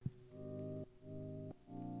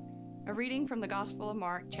A reading from the Gospel of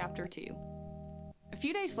Mark, chapter 2. A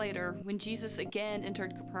few days later, when Jesus again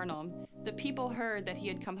entered Capernaum, the people heard that he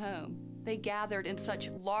had come home. They gathered in such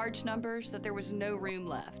large numbers that there was no room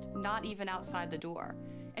left, not even outside the door,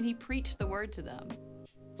 and he preached the word to them.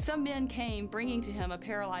 Some men came bringing to him a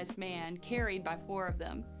paralyzed man, carried by 4 of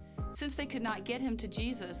them. Since they could not get him to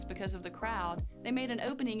Jesus because of the crowd, they made an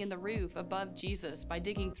opening in the roof above Jesus by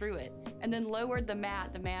digging through it, and then lowered the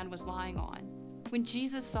mat the man was lying on. When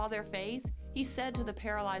Jesus saw their faith, he said to the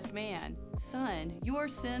paralyzed man, "Son, your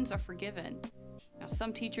sins are forgiven." Now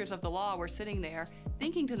some teachers of the law were sitting there,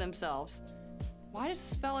 thinking to themselves, "Why does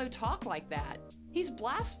this fellow talk like that? He's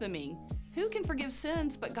blaspheming. Who can forgive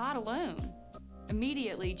sins but God alone?"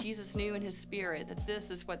 Immediately, Jesus knew in his spirit that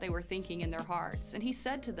this is what they were thinking in their hearts, and he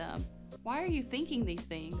said to them, "Why are you thinking these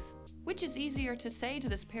things? Which is easier to say to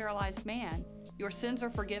this paralyzed man, 'Your sins are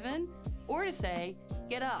forgiven,' or to say,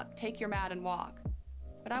 'Get up, take your mat and walk'?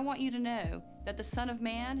 But I want you to know that the Son of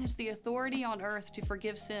Man has the authority on earth to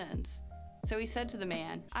forgive sins." So he said to the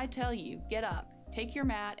man, "I tell you, get up, take your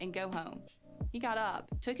mat, and go home." He got up,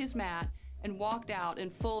 took his mat, and walked out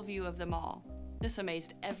in full view of them all. This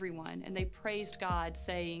amazed everyone, and they praised God,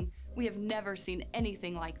 saying, "We have never seen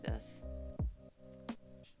anything like this."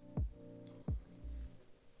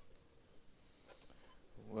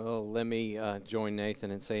 Well, let me join Nathan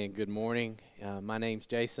in saying good morning. My name's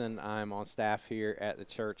Jason. I'm on staff here at the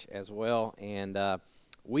church as well, and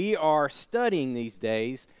we are studying these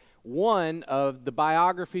days one of the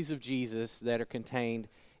biographies of Jesus that are contained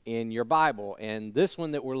in your Bible. And this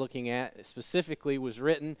one that we're looking at specifically was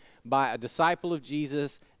written by a disciple of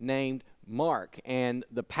Jesus named Mark. And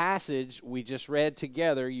the passage we just read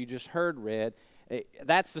together, you just heard read,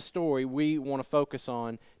 that's the story we want to focus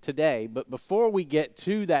on today. But before we get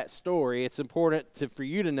to that story, it's important for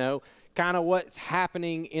you to know kind of what's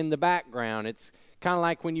happening in the background. It's kind of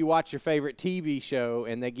like when you watch your favorite TV show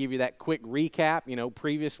and they give you that quick recap,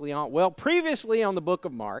 previously on the book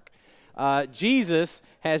of Mark, Jesus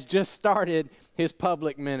has just started his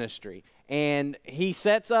public ministry. And he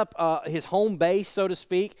sets up his home base, so to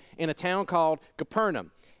speak, in a town called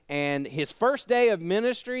Capernaum. And his first day of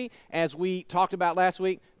ministry, as we talked about last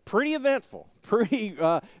week, pretty eventful,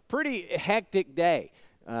 pretty hectic day.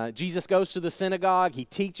 Jesus goes to the synagogue. He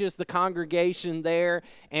teaches the congregation there.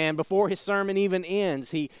 And before his sermon even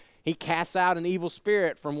ends, he casts out an evil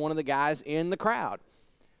spirit from one of the guys in the crowd.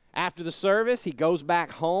 After the service, he goes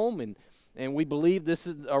back home, and we believe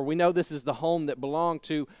we know this is the home that belonged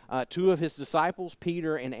to 2 of his disciples,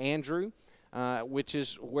 Peter and Andrew. Which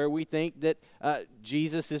is where we think that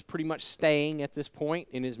Jesus is pretty much staying at this point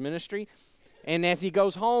in his ministry. And as he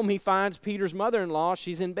goes home, he finds Peter's mother-in-law.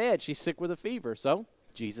 She's in bed. She's sick with a fever. So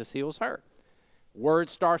Jesus heals her. Word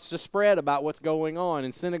starts to spread about what's going on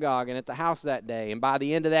in synagogue and at the house that day. And by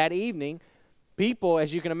the end of that evening, people,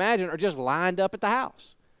 as you can imagine, are just lined up at the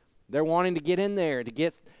house. They're wanting to get in there, to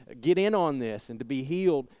get in on this and to be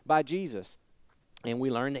healed by Jesus. And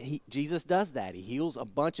we learn that Jesus does that. He heals a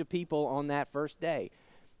bunch of people on that first day.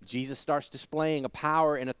 Jesus starts displaying a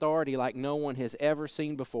power and authority like no one has ever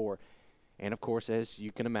seen before. And, of course, as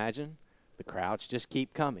you can imagine, the crowds just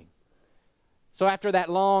keep coming. So after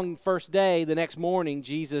that long first day, the next morning,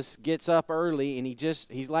 Jesus gets up early, and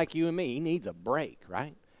he's like you and me. He needs a break,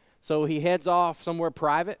 right? So he heads off somewhere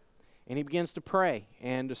private, and he begins to pray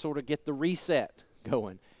and to sort of get the reset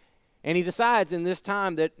going. And he decides in this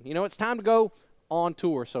time that, it's time to go on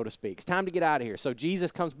tour, so to speak. It's time to get out of here. So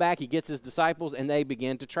Jesus comes back, he gets his disciples, and they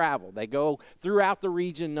begin to travel. They go throughout the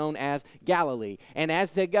region known as Galilee. And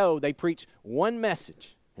as they go, they preach one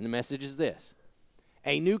message, and the message is this: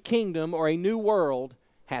 a new kingdom or a new world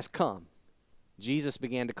has come. Jesus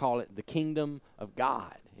began to call it the kingdom of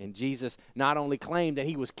God. And Jesus not only claimed that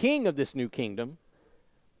he was king of this new kingdom,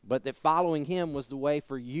 but that following him was the way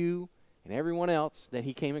for you and everyone else that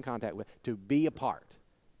he came in contact with to be a part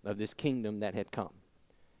of this kingdom that had come.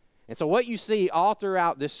 And so what you see all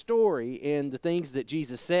throughout this story in the things that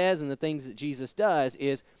Jesus says and the things that Jesus does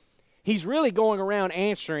is he's really going around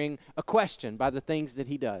answering a question by the things that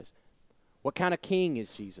he does. What kind of king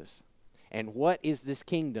is Jesus? And what is this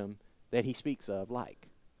kingdom that he speaks of like?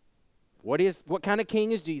 What kind of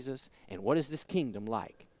king is Jesus, and what is this kingdom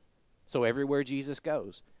like? So everywhere Jesus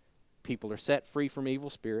goes, people are set free from evil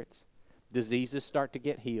spirits, diseases start to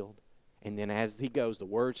get healed, and then as he goes, the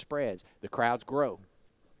word spreads, the crowds grow.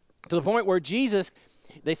 To the point where Jesus,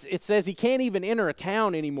 it says he can't even enter a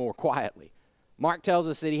town anymore quietly. Mark tells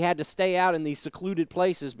us that he had to stay out in these secluded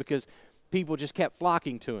places because people just kept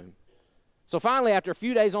flocking to him. So finally, after a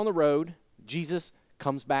few days on the road, Jesus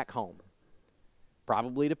comes back home.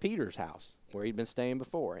 probably to Peter's house where he'd been staying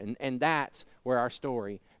before. And that's where our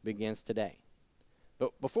story begins today.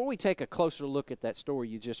 But before we take a closer look at that story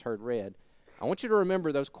you just heard read, I want you to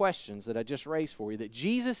remember those questions that I just raised for you that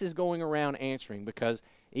Jesus is going around answering, because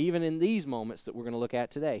even in these moments that we're going to look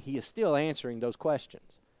at today, he is still answering those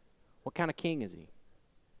questions. What kind of king is he?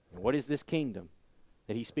 And what is this kingdom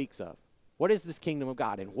that he speaks of? What is this kingdom of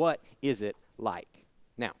God, and what is it like?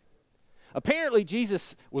 Now, apparently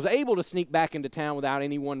Jesus was able to sneak back into town without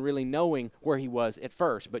anyone really knowing where he was at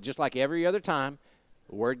first, but just like every other time,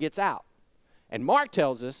 the word gets out. And Mark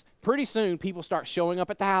tells us pretty soon people start showing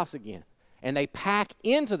up at the house again. And they pack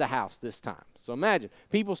into the house this time. So imagine,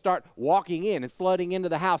 people start walking in and flooding into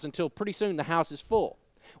the house until pretty soon the house is full.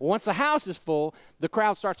 Once the house is full, the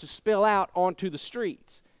crowd starts to spill out onto the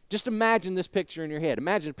streets. Just imagine this picture in your head.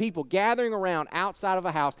 Imagine people gathering around outside of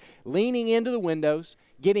a house, leaning into the windows,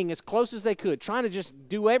 getting as close as they could, trying to just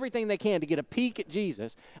do everything they can to get a peek at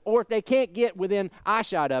Jesus. Or if they can't get within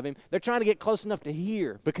eyeshot of him, they're trying to get close enough to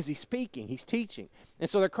hear, because he's speaking, he's teaching. And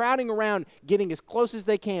so they're crowding around, getting as close as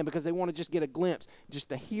they can because they want to just get a glimpse, just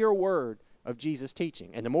to hear a word of Jesus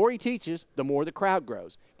teaching. And the more he teaches, the more the crowd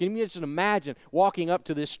grows. Can you just imagine walking up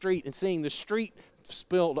to this street and seeing the street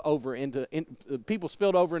spilled over into people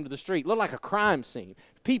spilled over into the street? It looked like a crime scene.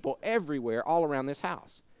 People everywhere all around this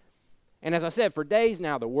house. And as I said, for days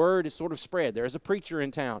now, the word is sort of spread. There's a preacher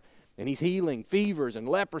in town, and he's healing fevers and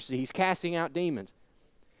leprosy. He's casting out demons.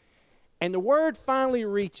 And the word finally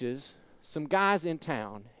reaches some guys in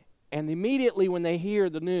town, and immediately when they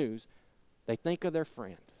hear the news, they think of their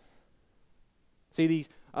friend. See, these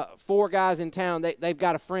 4 guys in town, they've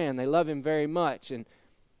got a friend. They love him very much, and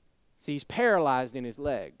see, he's paralyzed in his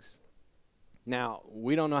legs. Now,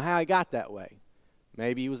 we don't know how he got that way.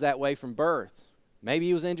 Maybe he was that way from birth. Maybe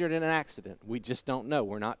he was injured in an accident. We just don't know.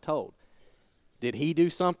 We're not told. Did he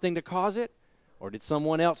do something to cause it? Or did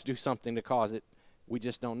someone else do something to cause it? We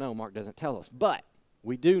just don't know. Mark doesn't tell us. But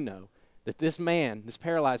we do know that this man, this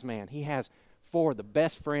paralyzed man, he has 4 of the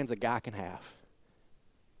best friends a guy can have.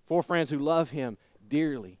 4 friends who love him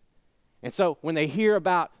dearly. And so when they hear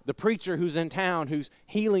about the preacher who's in town, who's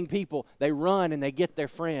healing people, they run and they get their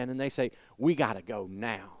friend and they say, we got to go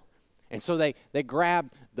now. And so they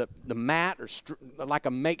grab the mat, or like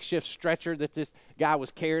a makeshift stretcher that this guy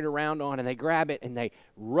was carried around on, and they grab it and they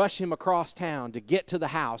rush him across town to get to the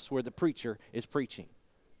house where the preacher is preaching.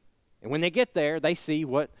 And when they get there, they see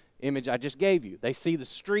what image I just gave you. They see the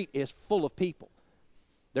street is full of people.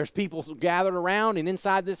 There's people gathered around and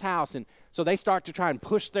inside this house, and so they start to try and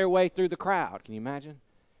push their way through the crowd. Can you imagine?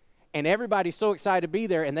 And everybody's so excited to be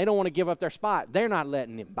there, and they don't want to give up their spot. They're not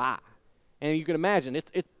letting him by. And you can imagine,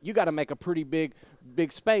 you got to make a pretty big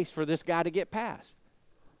space for this guy to get past.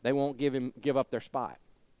 They won't give up their spot.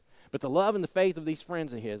 But the love and the faith of these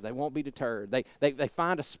friends of his, they won't be deterred. They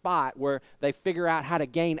find a spot where they figure out how to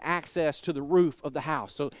gain access to the roof of the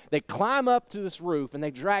house. So they climb up to this roof, and they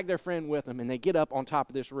drag their friend with them, and they get up on top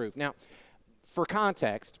of this roof. Now, for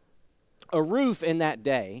context, a roof in that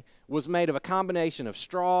day was made of a combination of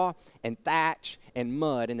straw and thatch and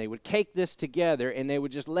mud, and they would cake this together, and they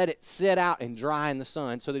would just let it sit out and dry in the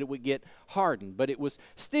sun so that it would get hardened. But it was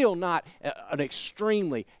still not an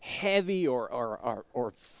extremely heavy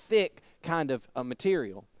or thick kind of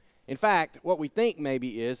material. In fact, what we think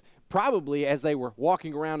maybe is probably as they were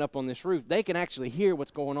walking around up on this roof, they can actually hear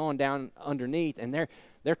what's going on down underneath, and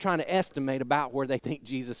they're trying to estimate about where they think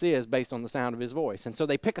Jesus is based on the sound of his voice. And so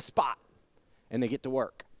they pick a spot, and they get to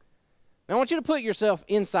work. Now, I want you to put yourself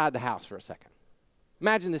inside the house for a second.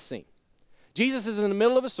 Imagine this scene. Jesus is in the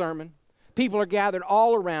middle of a sermon. People are gathered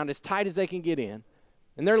all around as tight as they can get in,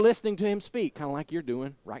 and they're listening to him speak, kind of like you're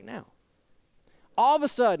doing right now. All of a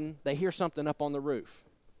sudden, they hear something up on the roof.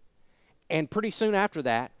 And pretty soon after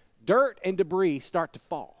that, dirt and debris start to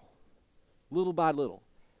fall, little by little.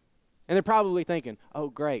 And they're probably thinking, oh,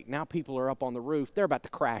 great, now people are up on the roof. They're about to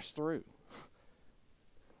crash through.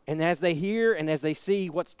 And as they hear and as they see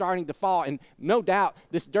what's starting to fall, and no doubt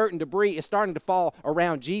this dirt and debris is starting to fall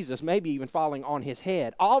around Jesus, maybe even falling on his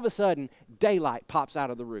head, all of a sudden, daylight pops out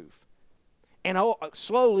of the roof. And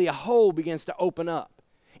slowly a hole begins to open up.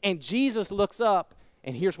 And Jesus looks up,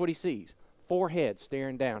 and here's what he sees. 4 heads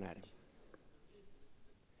staring down at him.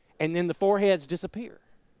 And then the 4 heads disappear.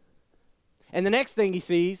 And the next thing he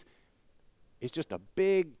sees is just a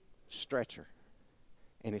big stretcher.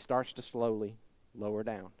 And it starts to slowly lower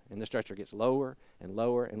down. And the stretcher gets lower and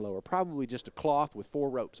lower and lower. Probably just a cloth with 4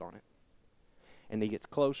 ropes on it. And he gets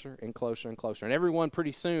closer and closer and closer. And everyone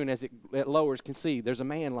pretty soon, as it lowers, can see there's a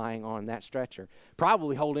man lying on that stretcher,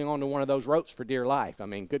 probably holding on to one of those ropes for dear life. I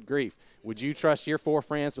mean, good grief. Would you trust your 4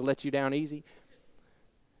 friends to let you down easy?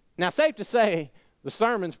 Now, safe to say, The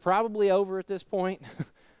sermon's probably over at this point.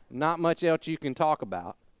 Not much else you can talk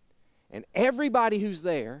about. And everybody who's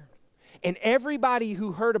there and everybody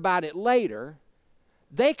who heard about it later,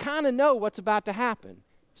 they kind of know what's about to happen.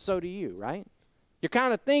 So do you, right? You're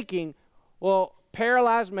kind of thinking, well,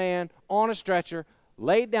 paralyzed man on a stretcher,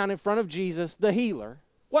 laid down in front of Jesus, the healer.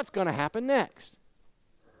 What's going to happen next?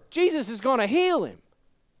 Jesus is going to heal him.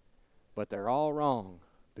 But they're all wrong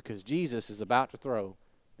because Jesus is about to throw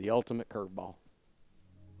the ultimate curveball.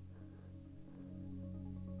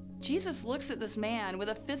 Jesus looks at this man with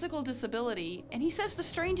a physical disability and he says the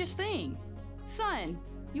strangest thing. Son,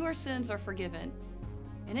 your sins are forgiven.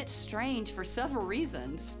 And it's strange for several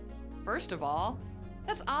reasons. First of all,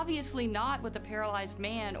 that's obviously not what the paralyzed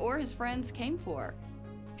man or his friends came for.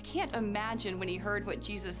 I can't imagine when he heard what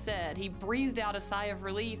Jesus said, he breathed out a sigh of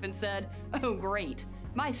relief and said, "Oh great,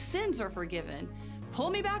 my sins are forgiven. Pull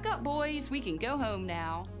me back up, boys, we can go home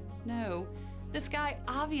now." No, this guy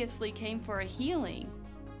obviously came for a healing.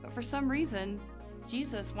 But for some reason,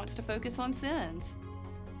 Jesus wants to focus on sins.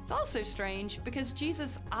 It's also strange because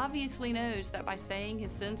Jesus obviously knows that by saying his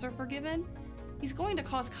sins are forgiven, he's going to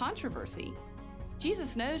cause controversy.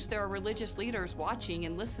 Jesus knows there are religious leaders watching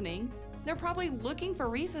and listening. They're probably looking for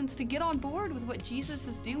reasons to get on board with what Jesus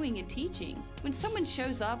is doing and teaching. When someone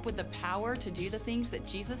shows up with the power to do the things that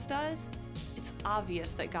Jesus does, it's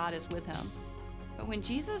obvious that God is with him. But when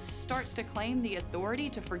Jesus starts to claim the authority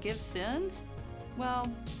to forgive sins,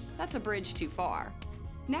 well, that's a bridge too far.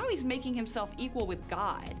 Now he's making himself equal with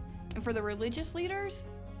God. And for the religious leaders,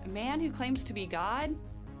 a man who claims to be God,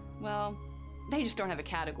 well, they just don't have a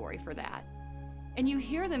category for that. And you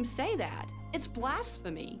hear them say that. It's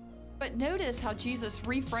blasphemy. But notice how Jesus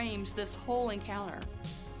reframes this whole encounter.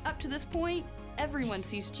 Up to this point, everyone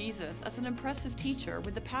sees Jesus as an impressive teacher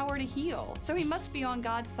with the power to heal, so he must be on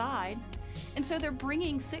God's side. And so they're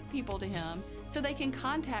bringing sick people to him so they can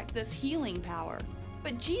contact this healing power.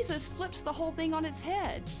 But Jesus flips the whole thing on its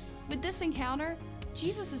head. With this encounter,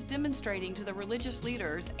 Jesus is demonstrating to the religious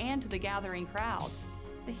leaders and to the gathering crowds.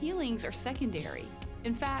 The healings are secondary.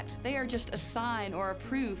 In fact, they are just a sign or a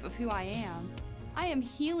proof of who I am. I am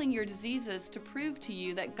healing your diseases to prove to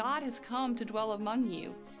you that God has come to dwell among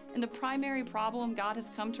you, and the primary problem God has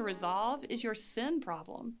come to resolve is your sin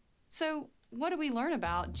problem. So, what do we learn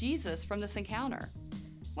about Jesus from this encounter?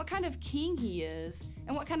 What kind of king he is,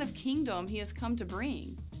 and what kind of kingdom he has come to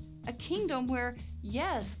bring? A kingdom where,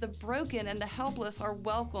 yes, the broken and the helpless are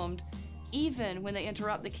welcomed, even when they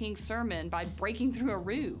interrupt the king's sermon by breaking through a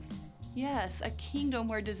roof. Yes, a kingdom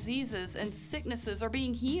where diseases and sicknesses are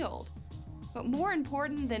being healed. But more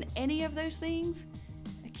important than any of those things,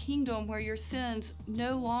 a kingdom where your sin's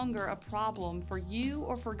no longer a problem for you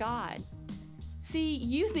or for God. See,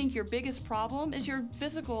 you think your biggest problem is your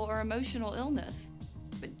physical or emotional illness,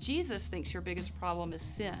 but Jesus thinks your biggest problem is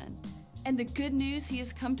sin. And the good news he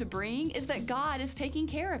has come to bring is that God is taking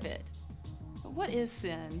care of it. But what is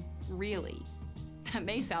sin, really? That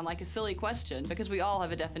may sound like a silly question because we all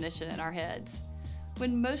have a definition in our heads.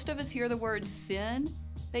 When most of us hear the word sin,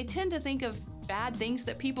 they tend to think of bad things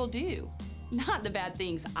that people do. Not the bad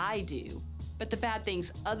things I do, but the bad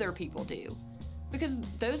things other people do. Because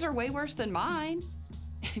those are way worse than mine.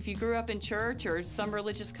 If you grew up in church or some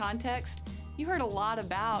religious context, you heard a lot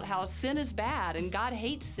about how sin is bad and God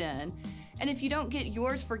hates sin. And if you don't get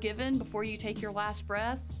yours forgiven before you take your last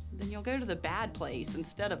breath, then you'll go to the bad place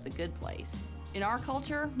instead of the good place. In our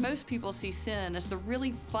culture, most people see sin as the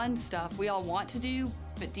really fun stuff we all want to do,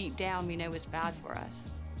 but deep down we know is bad for us.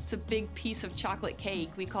 It's a big piece of chocolate cake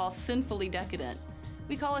we call sinfully decadent.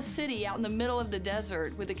 We call a city out in the middle of the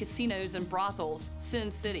desert with the casinos and brothels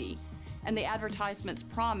Sin City. And the advertisements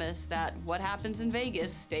promise that what happens in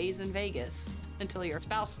Vegas stays in Vegas, until your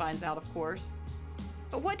spouse finds out, of course.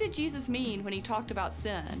 But what did Jesus mean when he talked about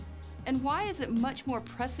sin? And why is it much more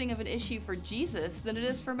pressing of an issue for Jesus than it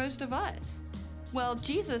is for most of us? Well,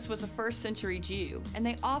 Jesus was a first-century Jew, and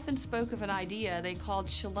they often spoke of an idea they called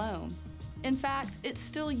shalom. In fact, it's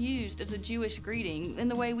still used as a Jewish greeting in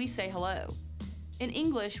the way we say hello. In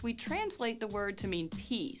English, we translate the word to mean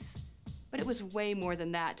peace, but it was way more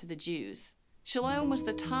than that to the Jews. Shalom was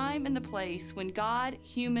the time and the place when God,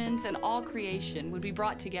 humans, and all creation would be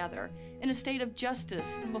brought together in a state of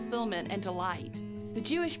justice, fulfillment, and delight. The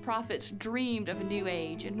Jewish prophets dreamed of a new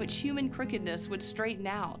age in which human crookedness would straighten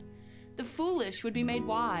out. The foolish would be made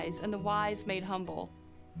wise, and the wise made humble.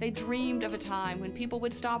 They dreamed of a time when people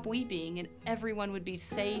would stop weeping and everyone would be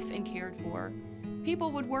safe and cared for.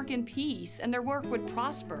 People would work in peace, and their work would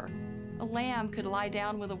prosper. A lamb could lie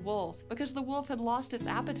down with a wolf because the wolf had lost its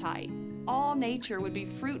appetite. All nature would be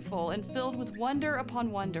fruitful and filled with wonder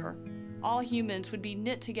upon wonder. all humans would be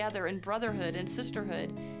knit together in brotherhood and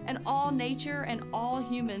sisterhood, and all nature and all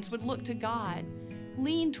humans would look to God,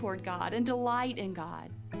 lean toward God, and delight in God.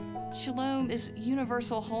 Shalom is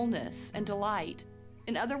universal wholeness and delight.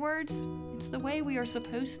 In other words, it's the way we are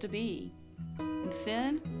supposed to be. And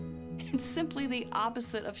sin? It's simply the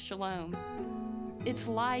opposite of shalom. It's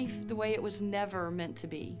life the way it was never meant to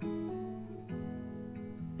be.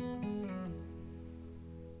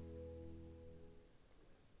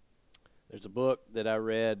 There's a book that I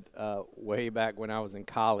read way back when I was in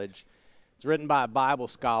college. It's written by a Bible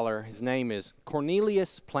scholar. His name is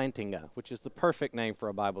Cornelius Plantinga, which is the perfect name for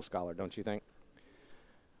a Bible scholar, don't you think?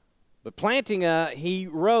 But Plantinga, he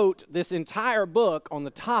wrote this entire book on the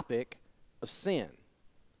topic of sin.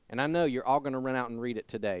 And I know you're all going to run out and read it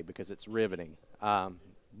today because it's riveting.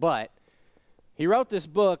 But he wrote this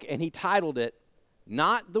book and he titled it,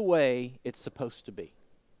 Not the Way It's Supposed to Be.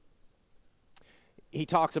 He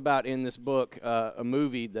talks about in this book a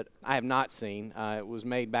movie that I have not seen. It was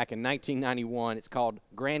made back in 1991. It's called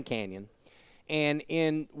Grand Canyon. And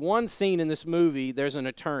in one scene in this movie, there's an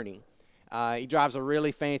attorney. He drives a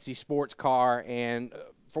really fancy sports car, and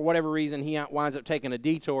for whatever reason, he winds up taking a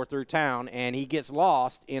detour through town, and he gets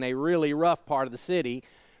lost in a really rough part of the city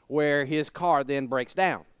where his car then breaks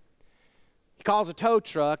down. He calls a tow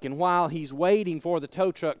truck, and while he's waiting for the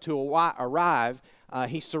tow truck to arrive,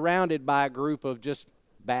 he's surrounded by a group of just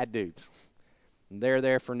bad dudes. They're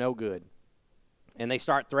there for no good. And they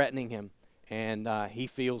start threatening him, and he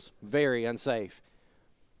feels very unsafe.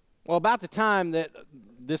 Well, about the time that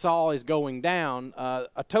this all is going down,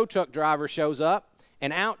 a tow truck driver shows up,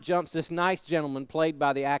 and out jumps this nice gentleman played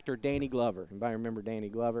by the actor Danny Glover. Anybody remember Danny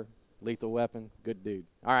Glover? Lethal Weapon? Good dude.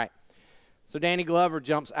 All right. So Danny Glover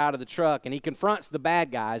jumps out of the truck, and he confronts the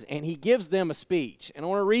bad guys, and he gives them a speech. And I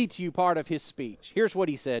want to read to you part of his speech. Here's what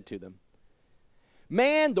he said to them.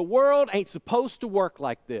 Man, the world ain't supposed to work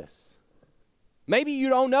like this. Maybe you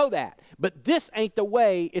don't know that, but this ain't the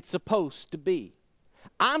way it's supposed to be.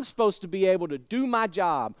 I'm supposed to be able to do my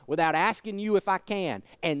job without asking you if I can,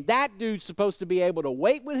 and that dude's supposed to be able to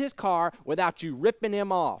wait with his car without you ripping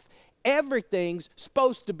him off. Everything's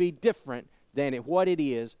supposed to be different than what it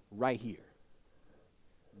is right here.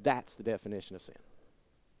 That's the definition of sin.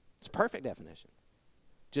 It's a perfect definition.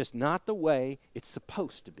 Just not the way it's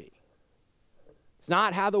supposed to be. It's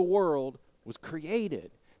not how the world was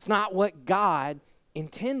created. It's not what God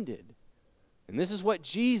intended. And this is what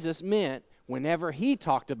Jesus meant whenever he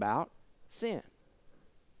talked about sin.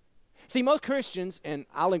 See, most Christians, and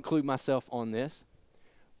I'll include myself on this,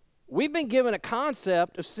 we've been given a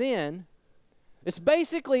concept of sin that's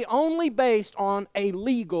basically only based on a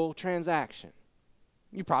legal transaction.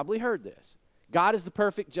 You probably heard this. God is the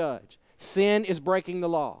perfect judge. Sin is breaking the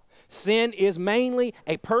law. Sin is mainly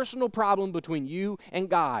a personal problem between you and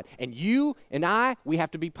God. And you and I, we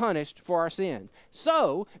have to be punished for our sins.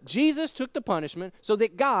 So, Jesus took the punishment so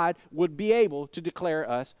that God would be able to declare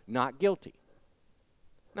us not guilty.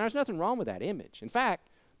 Now, there's nothing wrong with that image. In fact,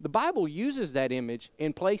 the Bible uses that image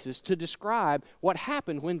in places to describe what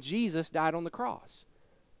happened when Jesus died on the cross.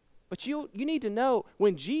 But you need to know,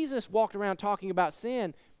 when Jesus walked around talking about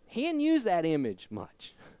sin, he didn't use that image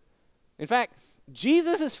much. In fact,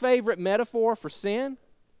 Jesus' favorite metaphor for sin,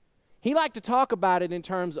 he liked to talk about it in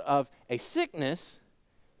terms of a sickness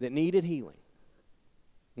that needed healing.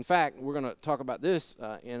 In fact, we're going to talk about this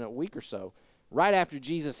in a week or so. Right after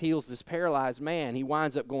Jesus heals this paralyzed man, he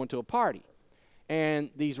winds up going to a party. And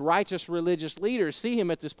these righteous religious leaders see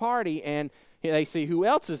him at this party, and they see who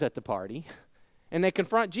else is at the party. And they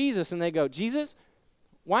confront Jesus, and they go, Jesus,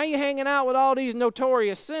 why are you hanging out with all these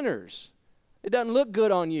notorious sinners? It doesn't look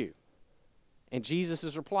good on you. And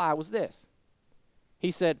Jesus' reply was this.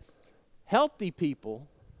 He said, healthy people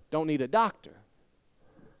don't need a doctor.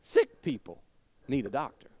 Sick people need a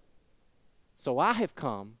doctor. So I have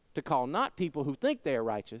come to call not people who think they are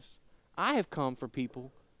righteous. I have come for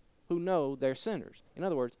people who know they're sinners. In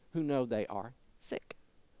other words, who know they are sick.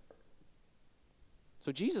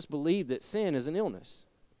 So Jesus believed that sin is an illness,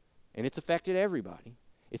 and it's affected everybody.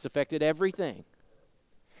 It's affected everything.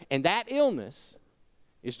 And that illness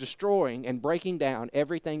is destroying and breaking down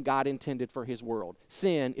everything God intended for his world.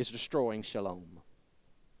 Sin is destroying shalom.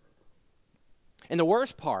 And the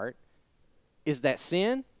worst part is that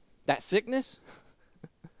sin, that sickness,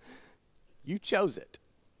 you chose it.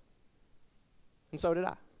 And so did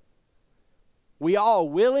I. We all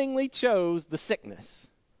willingly chose the sickness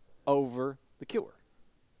over the cure.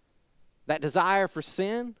 That desire for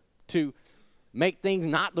sin to make things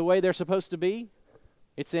not the way they're supposed to be,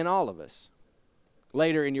 it's in all of us.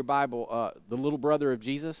 Later in your Bible, the little brother of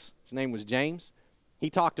Jesus, his name was James, he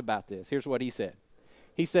talked about this. Here's what he said.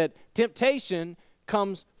 He said, temptation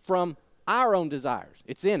comes from our own desires.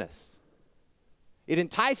 It's in us. It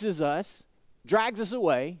entices us, drags us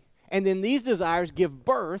away, and then these desires give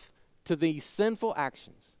birth to these sinful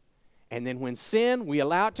actions. And then when sin, we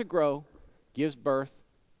allow it to grow, gives birth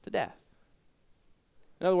to death.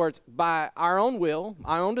 In other words, by our own will,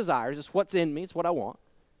 our own desires, it's what's in me, it's what I want.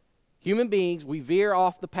 Human beings, we veer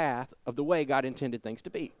off the path of the way God intended things to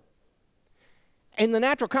be. And the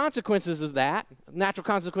natural consequences of that, natural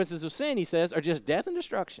consequences of sin, he says, are just death and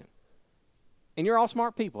destruction. And you're all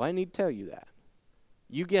smart people. I need to tell you that.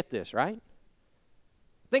 You get this, right?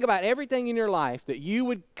 Think about everything in your life that you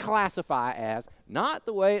would classify as not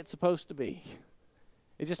the way it's supposed to be.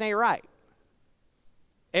 It just ain't right.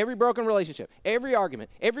 Every broken relationship, every argument,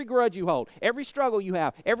 every grudge you hold, every struggle you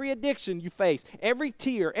have, every addiction you face, every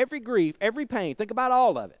tear, every grief, every pain, think about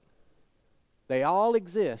all of it. They all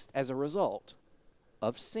exist as a result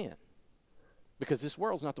of sin. Because this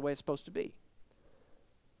world's not the way it's supposed to be.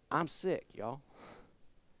 I'm sick, y'all.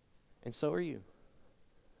 And so are you.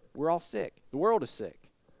 We're all sick. The world is sick.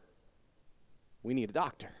 We need a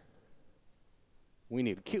doctor. We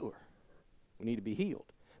need a cure. We need to be healed.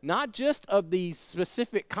 Not just of these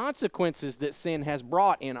specific consequences that sin has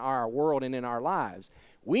brought in our world and in our lives.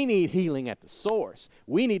 We need healing at the source.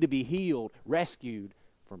 We need to be healed, rescued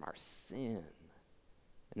from our sin.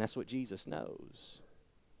 And that's what Jesus knows.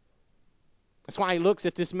 That's why he looks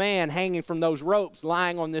at this man hanging from those ropes,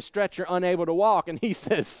 lying on this stretcher, unable to walk, and he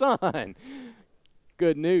says, son,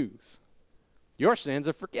 good news. Your sins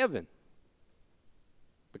are forgiven.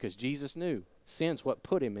 Because Jesus knew sin's what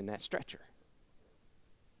put him in that stretcher.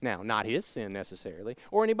 Now, not his sin necessarily,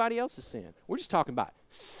 or anybody else's sin. We're just talking about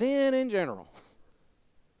sin in general.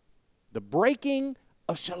 The breaking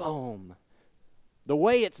of shalom. The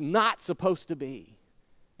way it's not supposed to be.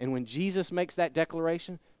 And when Jesus makes that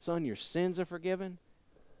declaration, son, your sins are forgiven,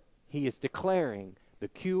 he is declaring the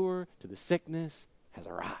cure to the sickness has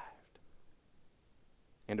arrived.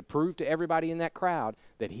 And to prove to everybody in that crowd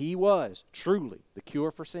that he was truly the cure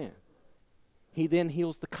for sin, he then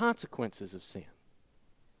heals the consequences of sin.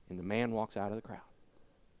 And the man walks out of the crowd.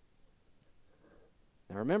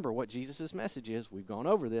 Now remember what Jesus' message is. We've gone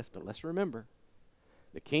over this, but let's remember.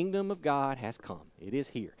 The kingdom of God has come. It is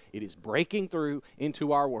here. It is breaking through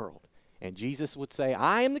into our world. And Jesus would say,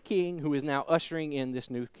 I am the king who is now ushering in this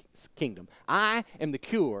new kingdom. I am the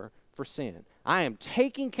cure for sin. I am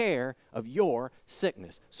taking care of your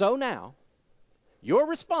sickness. So now, your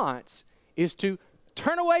response is to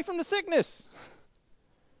turn away from the sickness.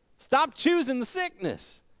 Stop choosing the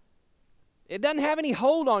sickness. It doesn't have any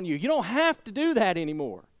hold on you. You don't have to do that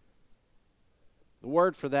anymore. The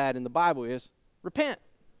word for that in the Bible is repent.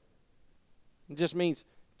 It just means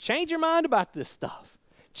change your mind about this stuff.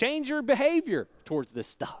 Change your behavior towards this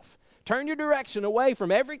stuff. Turn your direction away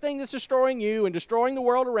from everything that's destroying you and destroying the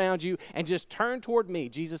world around you and just turn toward me.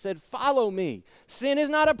 Jesus said, follow me. Sin is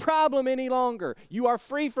not a problem any longer. You are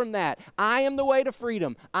free from that. I am the way to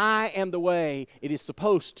freedom. I am the way it is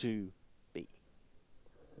supposed to be.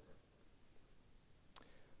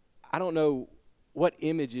 I don't know what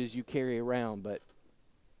images you carry around, but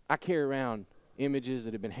I carry around images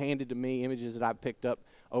that have been handed to me, images that I've picked up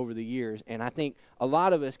over the years. And I think a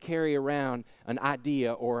lot of us carry around an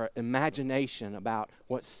idea or imagination about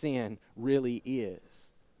what sin really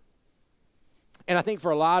is. And I think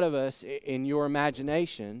for a lot of us, in your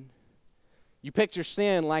imagination, you picture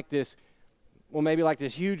sin like this, well, maybe like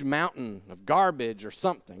this huge mountain of garbage or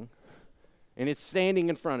something, and it's standing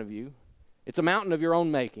in front of you. It's a mountain of your own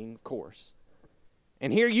making, of course.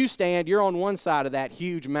 And here you stand, you're on one side of that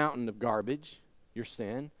huge mountain of garbage, your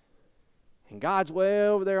sin, and God's way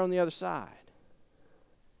over there on the other side.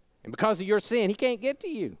 And because of your sin, he can't get to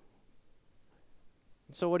you.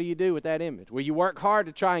 And so what do you do with that image? Well, you work hard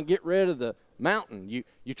to try and get rid of the mountain. You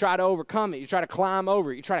try to overcome it. You try to climb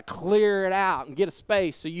over it. You try to clear it out and get a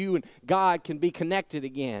space so you and God can be connected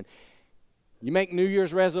again. You make New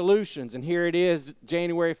Year's resolutions, and here it is,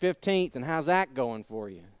 January 15th, and how's that going for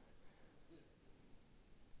you?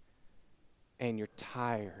 And you're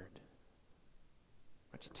tired.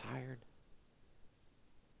 Aren't you tired?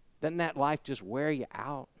 Doesn't that life just wear you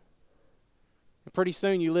out? And pretty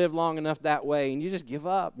soon you live long enough that way, and you just give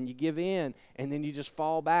up, and you give in, and then you just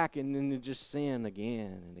fall back, and then you just sin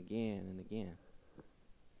again and again and again.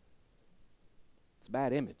 It's a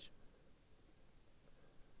bad image.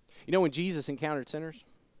 You know, when Jesus encountered sinners,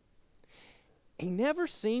 he never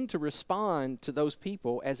seemed to respond to those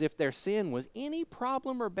people as if their sin was any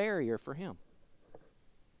problem or barrier for him.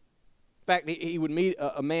 In fact, he would meet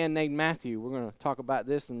a man named Matthew. We're going to talk about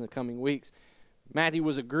this in the coming weeks. Matthew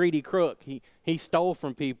was a greedy crook. He stole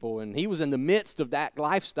from people, and he was in the midst of that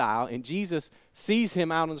lifestyle, and Jesus sees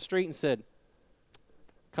him out on the street and said,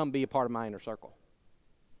 come be a part of my inner circle.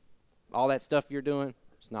 All that stuff you're doing,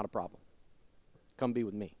 it's not a problem. Come be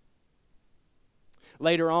with me.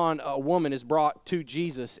 Later on, a woman is brought to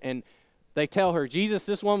Jesus, and they tell her, Jesus,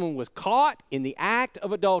 this woman was caught in the act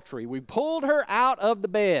of adultery. We pulled her out of the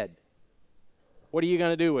bed. What are you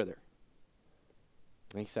going to do with her?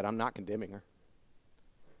 And he said, I'm not condemning her.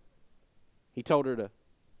 He told her to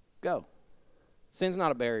go. Sin's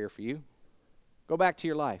not a barrier for you. Go back to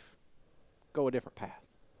your life. Go a different path.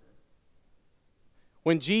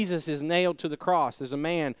 When Jesus is nailed to the cross, there's a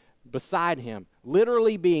man beside him,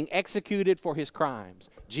 literally being executed for his crimes.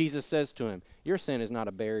 Jesus says to him, your sin is not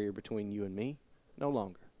a barrier between you and me. No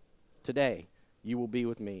longer. Today, you will be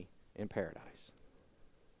with me in paradise.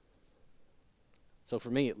 So for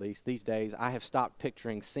me, at least, these days, I have stopped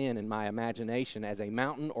picturing sin in my imagination as a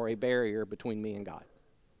mountain or a barrier between me and God.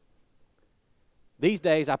 These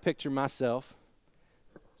days, I picture myself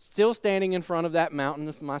still standing in front of that mountain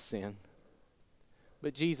of my sin,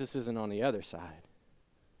 but Jesus isn't on the other side.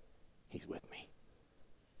 He's with me.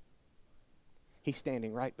 He's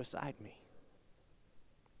standing right beside me.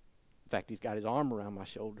 In fact, he's got his arm around my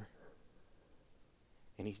shoulder,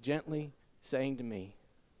 and he's gently saying to me,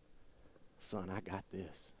 son, I got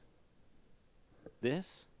this.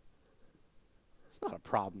 This? It's not a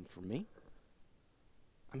problem for me.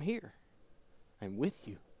 I'm here. I'm with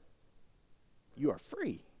you. You are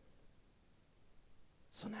free.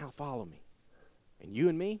 So now follow me. And you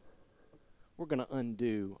and me, we're going to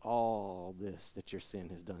undo all this that your sin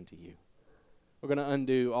has done to you. We're going to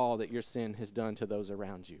undo all that your sin has done to those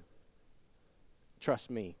around you. Trust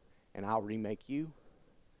me, and I'll remake you,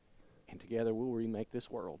 and together we'll remake this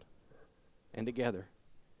world. And together,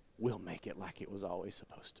 we'll make it like it was always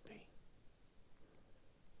supposed to be.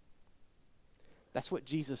 That's what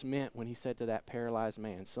Jesus meant when he said to that paralyzed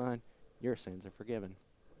man, son, your sins are forgiven.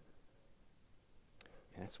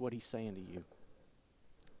 And that's what he's saying to you.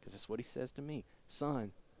 Because that's what he says to me.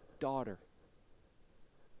 Son, daughter,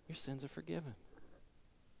 your sins are forgiven.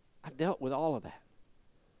 I dealt with all of that.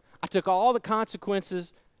 I took all the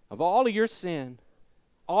consequences of all of your sin,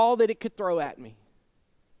 all that it could throw at me.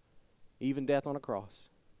 Even death on a cross.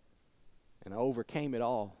 And I overcame it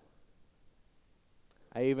all.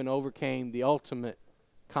 I even overcame the ultimate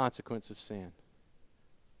consequence of sin,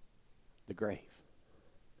 the grave.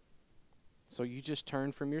 So you just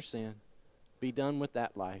turn from your sin, be done with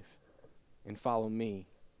that life, and follow me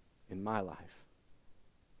in my life.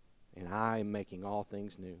 And I am making all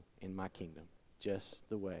things new in my kingdom, just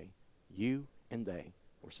the way you and they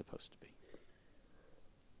were supposed to be.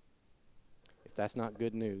 If that's not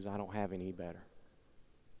good news, I don't have any better.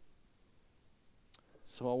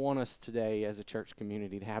 So I want us today as a church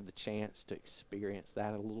community to have the chance to experience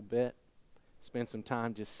that a little bit. Spend some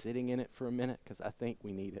time just sitting in it for a minute because I think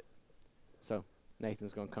we need it. So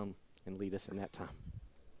Nathan's going to come and lead us in that time.